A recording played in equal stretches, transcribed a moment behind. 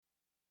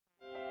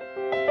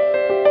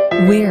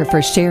We're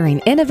for sharing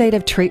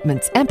innovative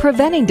treatments and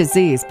preventing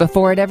disease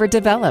before it ever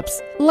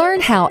develops. Learn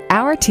how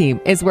our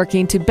team is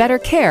working to better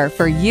care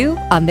for you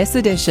on this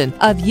edition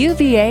of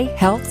UVA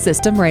Health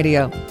System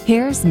Radio.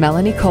 Here's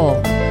Melanie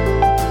Cole.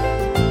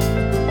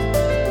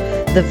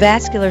 The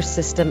vascular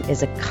system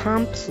is a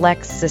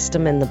complex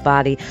system in the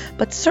body,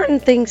 but certain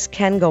things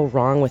can go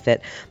wrong with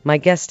it. My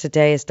guest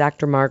today is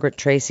Dr. Margaret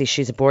Tracy.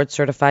 She's a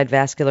board-certified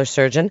vascular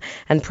surgeon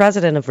and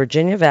president of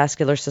Virginia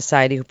Vascular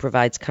Society, who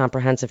provides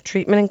comprehensive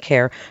treatment and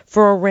care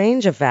for a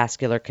range of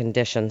vascular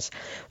conditions.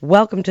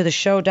 Welcome to the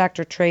show,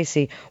 Dr.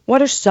 Tracy.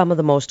 What are some of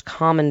the most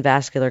common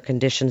vascular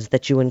conditions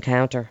that you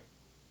encounter?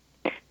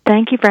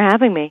 Thank you for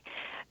having me.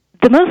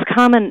 The most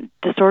common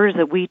disorders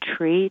that we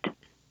treat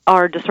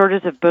are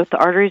disorders of both the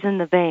arteries and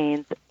the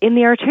veins. In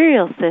the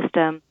arterial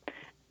system,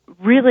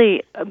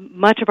 really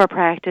much of our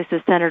practice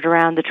is centered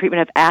around the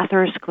treatment of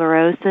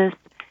atherosclerosis.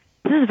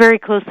 This is very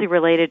closely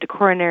related to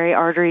coronary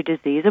artery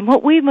disease, and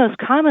what we most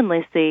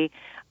commonly see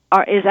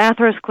is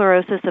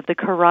atherosclerosis of the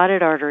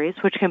carotid arteries,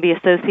 which can be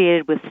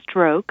associated with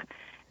stroke,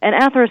 and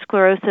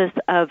atherosclerosis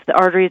of the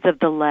arteries of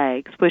the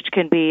legs, which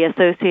can be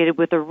associated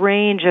with a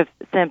range of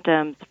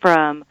symptoms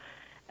from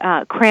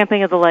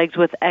cramping of the legs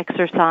with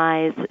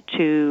exercise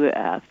to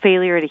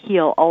failure to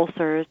heal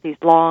ulcers, these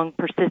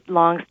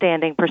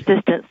long-standing,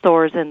 persistent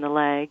sores in the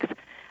legs,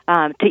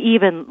 to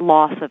even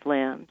loss of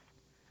limbs.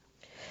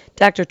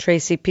 Dr.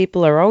 Tracy,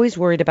 people are always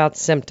worried about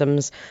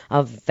symptoms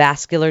of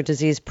vascular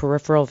disease,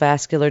 peripheral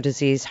vascular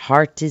disease,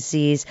 heart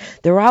disease.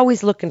 They're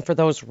always looking for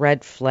those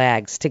red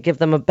flags to give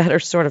them a better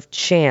sort of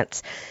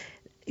chance.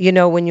 You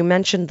know, when you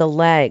mentioned the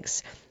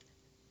legs,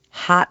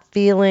 hot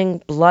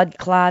feeling, blood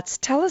clots.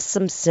 Tell us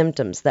some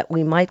symptoms that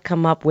we might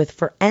come up with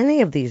for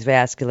any of these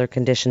vascular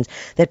conditions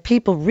that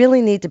people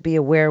really need to be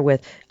aware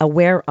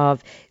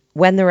of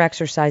when they're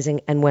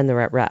exercising and when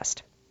they're at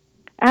rest.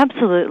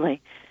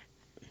 Absolutely.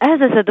 As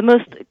I said, the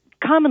most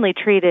commonly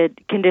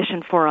treated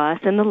condition for us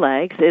in the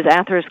legs is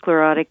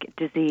atherosclerotic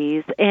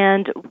disease,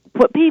 and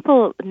what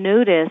people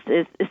notice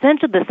is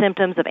essentially the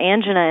symptoms of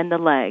angina in the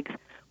legs.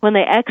 When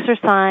they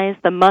exercise,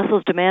 the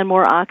muscles demand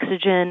more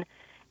oxygen,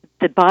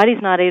 the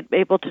body's not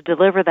able to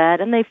deliver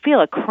that, and they feel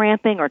a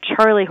cramping or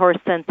Charlie horse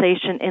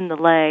sensation in the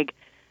leg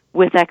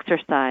with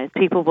exercise.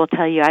 People will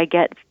tell you, I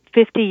get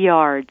 50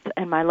 yards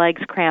and my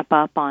legs cramp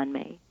up on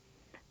me.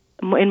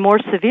 In more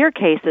severe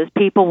cases,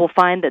 people will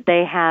find that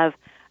they have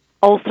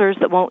ulcers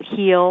that won't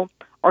heal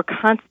or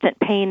constant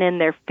pain in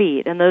their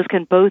feet, and those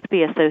can both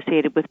be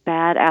associated with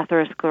bad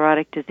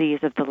atherosclerotic disease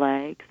of the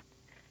legs.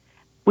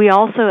 We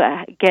also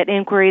get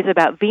inquiries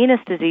about venous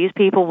disease.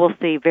 People will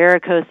see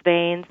varicose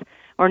veins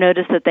or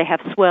notice that they have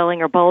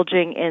swelling or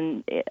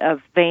bulging of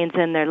veins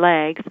in their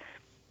legs.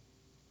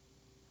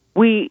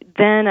 We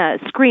then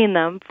screen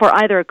them for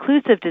either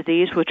occlusive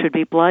disease, which would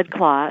be blood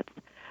clots,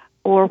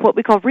 or what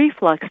we call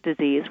reflux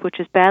disease, which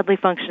is badly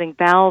functioning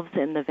valves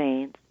in the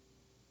veins.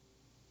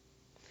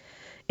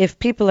 If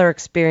people are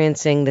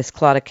experiencing this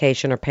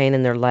claudication or pain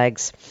in their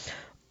legs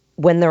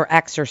when they're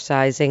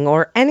exercising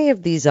or any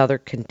of these other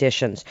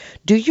conditions,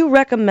 do you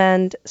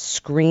recommend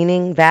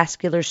screening,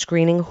 vascular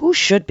screening? Who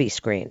should be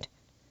screened?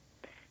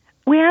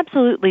 We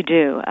absolutely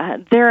do.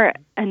 There are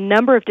a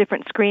number of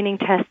different screening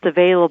tests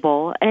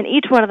available, and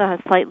each one of them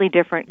has slightly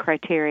different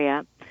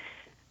criteria.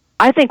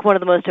 I think one of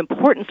the most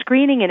important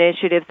screening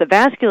initiatives that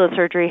vascular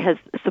surgery has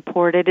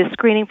supported is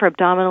screening for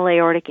abdominal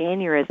aortic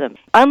aneurysm.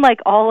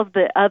 Unlike all of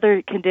the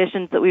other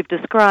conditions that we've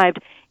described,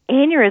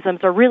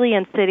 aneurysms are really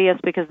insidious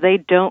because they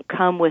don't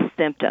come with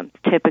symptoms,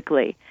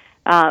 typically.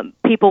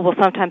 People will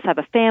sometimes have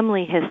a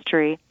family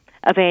history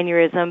of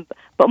aneurysm,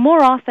 but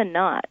more often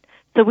not.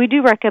 So we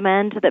do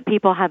recommend that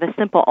people have a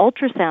simple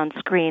ultrasound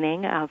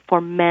screening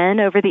for men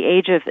over the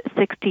age of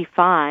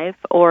 65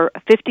 or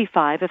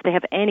 55 if they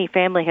have any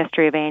family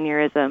history of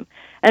aneurysm,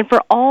 and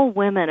for all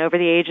women over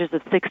the ages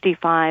of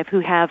 65 who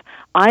have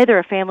either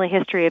a family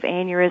history of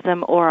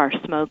aneurysm or are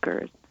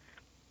smokers.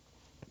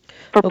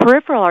 For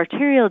peripheral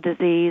arterial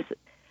disease,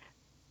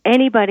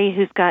 anybody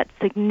who's got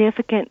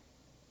significant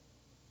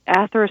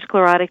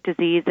atherosclerotic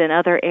disease in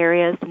other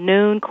areas,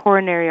 known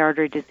coronary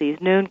artery disease,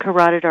 known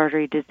carotid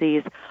artery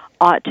disease,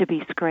 ought to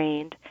be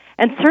screened.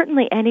 And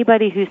certainly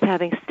anybody who's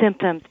having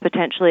symptoms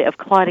potentially of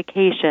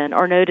claudication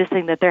or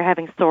noticing that they're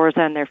having sores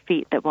on their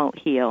feet that won't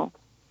heal.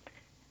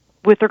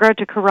 With regard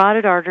to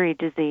carotid artery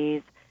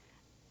disease,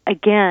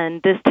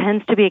 again, this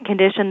tends to be a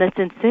condition that's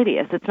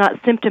insidious. It's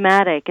not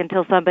symptomatic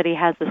until somebody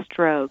has a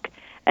stroke.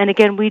 And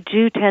again, we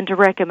do tend to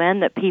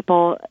recommend that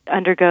people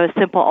undergo a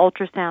simple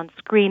ultrasound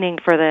screening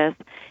for this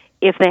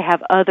if they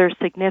have other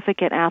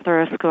significant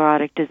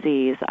atherosclerotic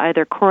disease,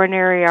 either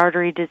coronary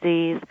artery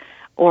disease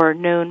or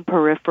known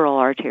peripheral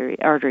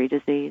artery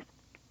disease.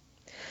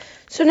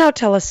 So now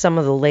tell us some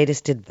of the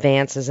latest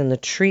advances in the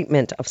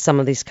treatment of some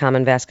of these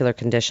common vascular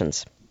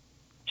conditions.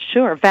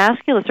 Sure.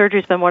 Vascular surgery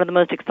has been one of the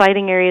most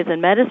exciting areas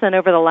in medicine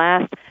over the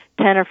last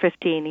 10 or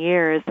 15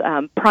 years,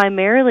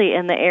 primarily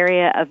in the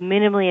area of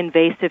minimally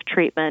invasive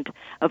treatment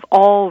of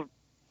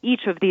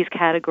each of these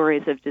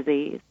categories of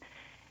disease.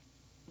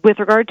 With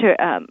regard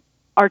to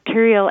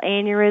arterial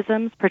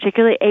aneurysms,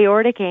 particularly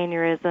aortic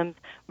aneurysms,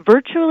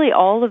 virtually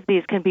all of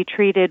these can be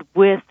treated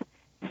with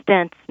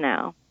stents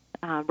now,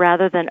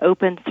 rather than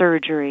open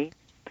surgery.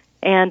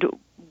 And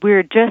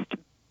we're just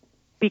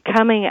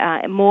becoming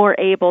more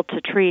able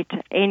to treat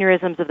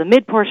aneurysms of the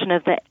mid portion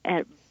of the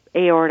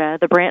aorta,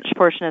 the branch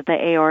portion of the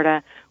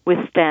aorta, with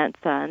stents.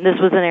 And this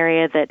was an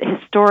area that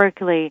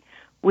historically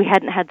we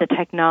hadn't had the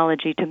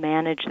technology to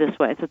manage this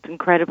way, so it's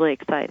incredibly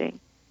exciting.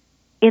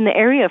 In the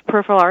area of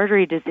peripheral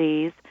artery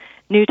disease,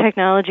 new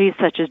technologies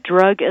such as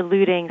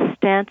drug-eluting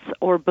stents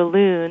or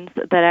balloons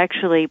that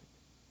actually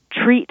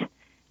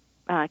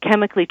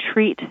chemically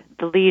treat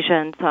the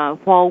lesions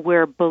while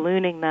we're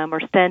ballooning them or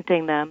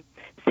stenting them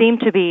seem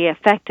to be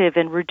effective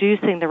in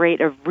reducing the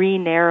rate of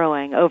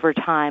re-narrowing over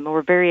time, and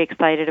we're very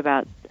excited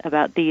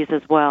about these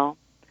as well.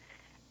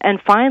 And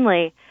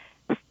finally,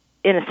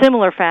 in a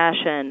similar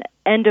fashion,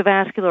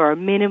 endovascular or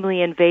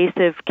minimally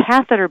invasive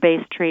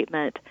catheter-based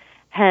treatment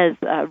has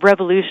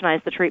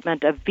revolutionized the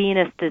treatment of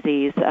venous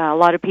disease. A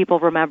lot of people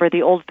remember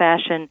the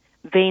old-fashioned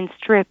vein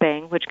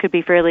stripping, which could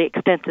be fairly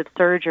extensive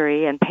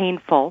surgery and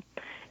painful.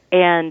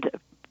 And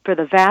for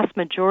the vast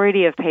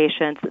majority of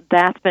patients,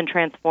 that's been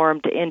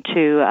transformed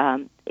into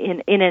an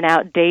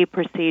in-and-out day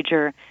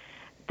procedure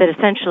that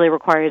essentially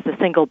requires a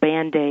single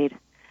Band-Aid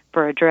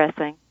for a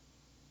dressing.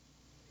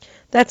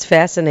 That's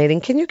fascinating.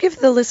 Can you give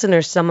the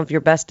listeners some of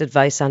your best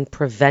advice on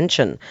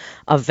prevention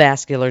of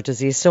vascular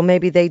disease so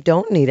maybe they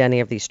don't need any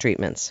of these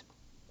treatments?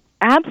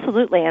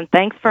 Absolutely, and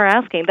thanks for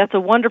asking. That's a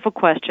wonderful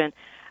question.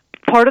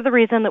 Part of the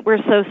reason that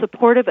we're so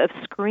supportive of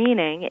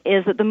screening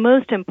is that the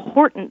most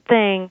important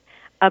thing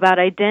about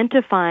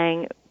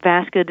identifying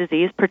vascular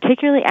disease,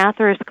 particularly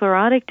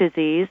atherosclerotic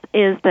disease,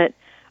 is that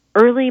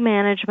early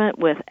management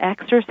with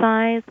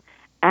exercise,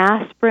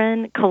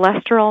 aspirin,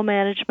 cholesterol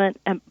management,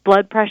 and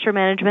blood pressure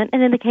management,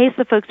 and in the case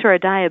of folks who are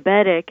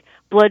diabetic,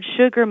 blood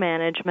sugar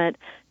management,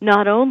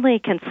 not only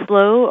can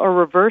slow or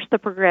reverse the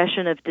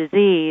progression of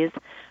disease,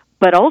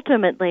 but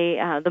ultimately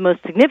the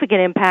most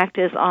significant impact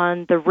is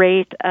on the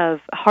rate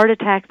of heart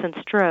attacks and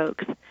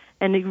strokes.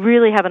 And you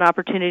really have an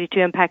opportunity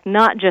to impact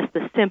not just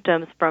the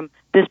symptoms from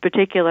this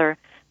particular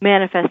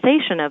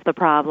manifestation of the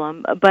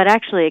problem, but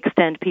actually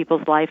extend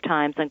people's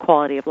lifetimes and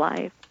quality of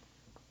life.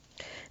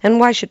 And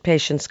why should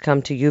patients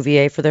come to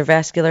UVA for their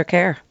vascular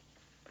care?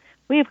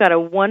 We've got a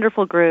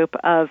wonderful group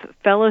of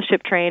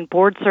fellowship-trained,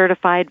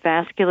 board-certified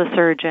vascular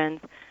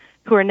surgeons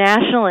who are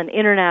national and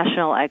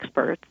international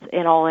experts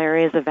in all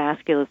areas of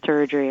vascular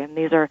surgery. And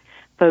these are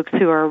folks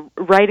who are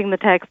writing the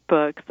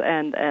textbooks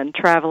and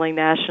traveling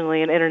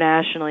nationally and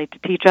internationally to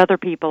teach other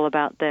people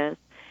about this.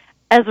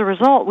 As a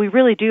result, we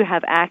really do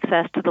have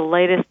access to the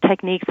latest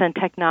techniques and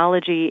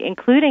technology,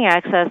 including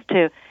access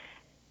to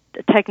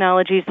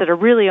technologies that are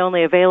really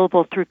only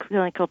available through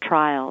clinical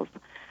trials.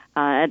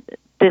 At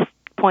this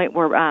point,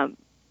 we're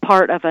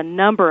part of a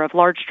number of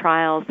large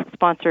trials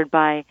sponsored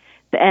by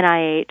the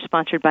NIH,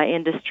 sponsored by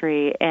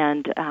industry,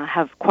 and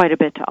have quite a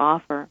bit to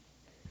offer.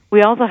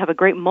 We also have a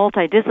great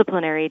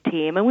multidisciplinary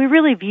team, and we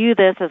really view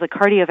this as a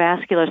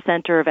cardiovascular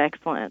center of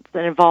excellence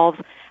that involves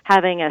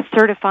having a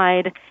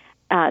certified,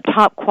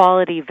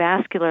 top-quality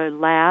vascular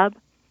lab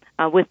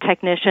with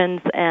technicians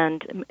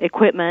and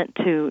equipment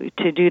to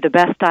do the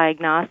best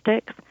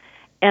diagnostics,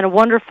 and a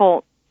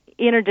wonderful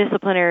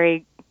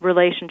interdisciplinary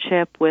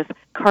relationship with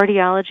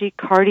cardiology,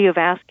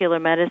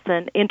 cardiovascular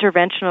medicine,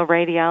 interventional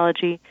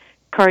radiology,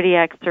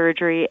 cardiac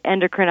surgery,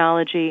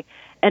 endocrinology,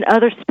 and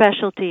other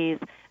specialties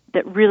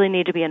that really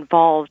need to be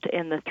involved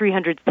in the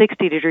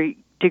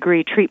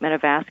 360-degree treatment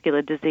of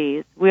vascular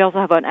disease. We also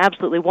have an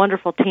absolutely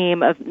wonderful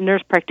team of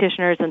nurse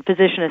practitioners and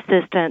physician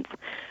assistants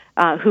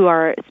who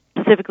are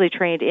specifically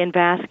trained in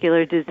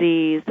vascular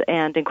disease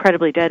and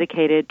incredibly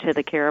dedicated to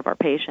the care of our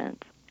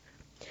patients.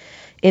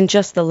 In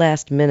just the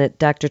last minute,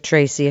 Dr.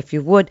 Tracy, if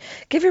you would,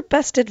 give your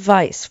best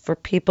advice for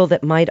people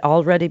that might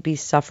already be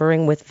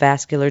suffering with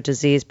vascular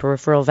disease,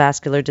 peripheral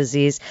vascular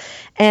disease,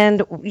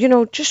 and,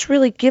 just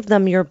really give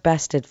them your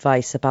best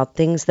advice about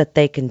things that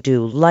they can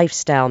do,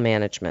 lifestyle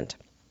management.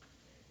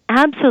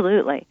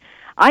 Absolutely.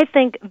 I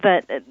think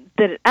that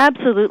it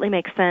absolutely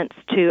makes sense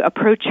to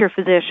approach your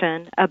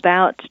physician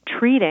about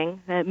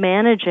treating,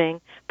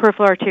 managing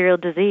peripheral arterial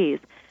disease.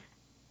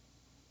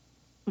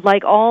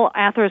 Like all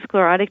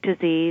atherosclerotic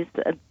disease,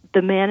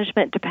 the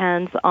management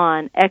depends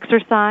on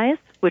exercise,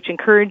 which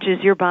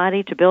encourages your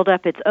body to build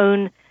up its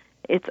own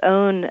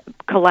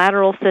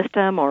collateral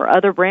system or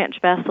other branch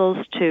vessels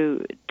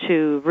to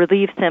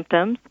relieve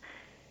symptoms.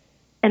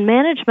 And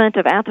management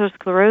of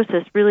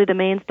atherosclerosis, really the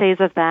mainstays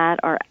of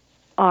that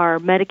are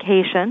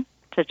medication,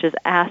 such as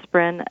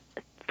aspirin,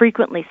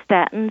 frequently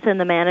statins in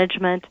the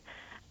management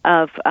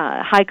of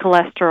high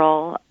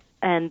cholesterol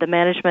and the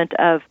management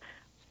of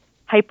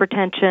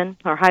hypertension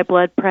or high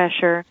blood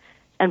pressure,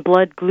 and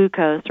blood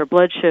glucose or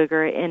blood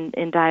sugar in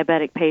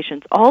diabetic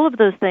patients. All of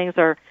those things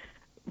are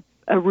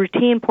a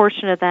routine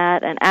portion of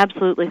that and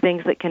absolutely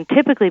things that can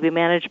typically be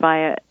managed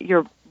by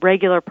your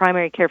regular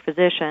primary care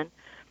physician.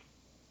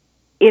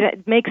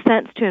 It makes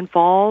sense to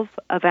involve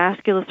a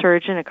vascular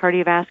surgeon, a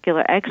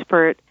cardiovascular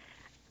expert,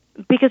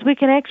 because we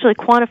can actually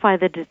quantify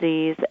the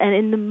disease, and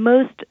in the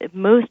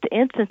most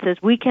instances,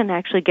 we can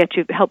actually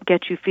help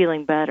get you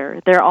feeling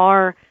better. There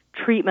are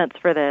treatments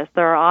for this.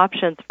 There are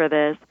options for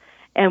this,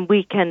 and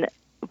we can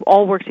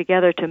all work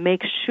together to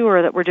make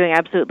sure that we're doing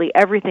absolutely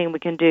everything we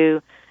can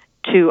do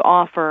to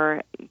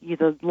offer you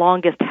the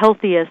longest,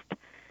 healthiest,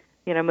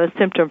 most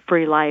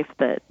symptom-free life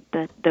that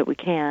we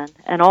can.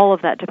 And all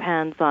of that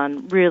depends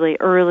on really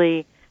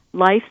early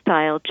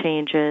lifestyle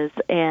changes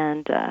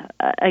and,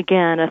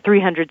 again, a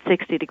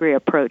 360-degree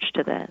approach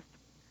to this.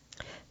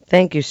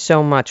 Thank you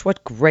so much.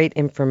 What great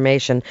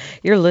information.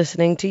 You're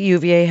listening to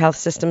UVA Health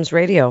Systems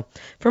Radio.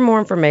 For more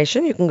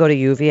information, you can go to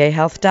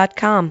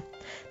uvahealth.com.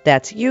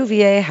 That's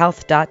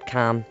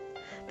uvahealth.com.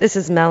 This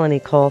is Melanie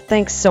Cole.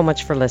 Thanks so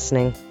much for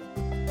listening.